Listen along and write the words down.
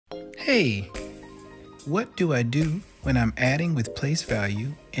Hey, what do I do when I'm adding with place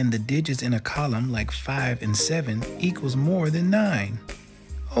value and the digits in a column like 5 and 7 equals more than 9?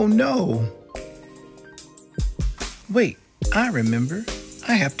 Oh no! Wait, I remember.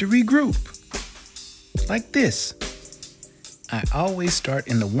 I have to regroup. Like this. I always start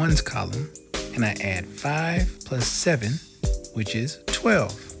in the ones column and I add 5 plus 7, which is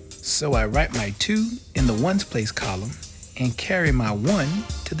 12. So I write my 2 in the ones place column and carry my 1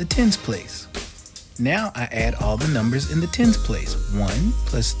 to the tens place. Now I add all the numbers in the tens place. 1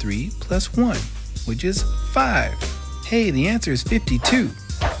 plus 3 plus 1, which is 5. Hey, the answer is 52.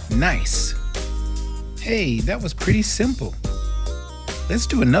 Nice. Hey, that was pretty simple. Let's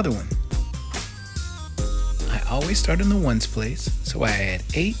do another one. I always start in the ones place, so I add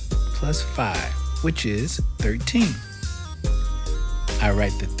 8 plus 5, which is 13. I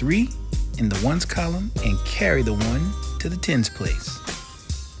write the 3 in the ones column and carry the 1 to the tens place.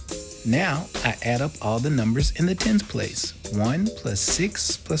 Now I add up all the numbers in the tens place. 1 plus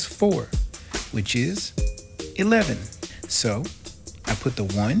 6 plus 4, which is 11. So I put the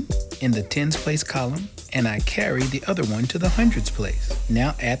 1 in the tens place column and I carry the other one to the hundreds place.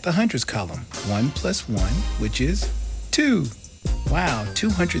 Now add the hundreds column. 1 plus 1, which is 2. Wow,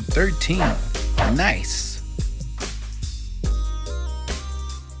 213. Nice.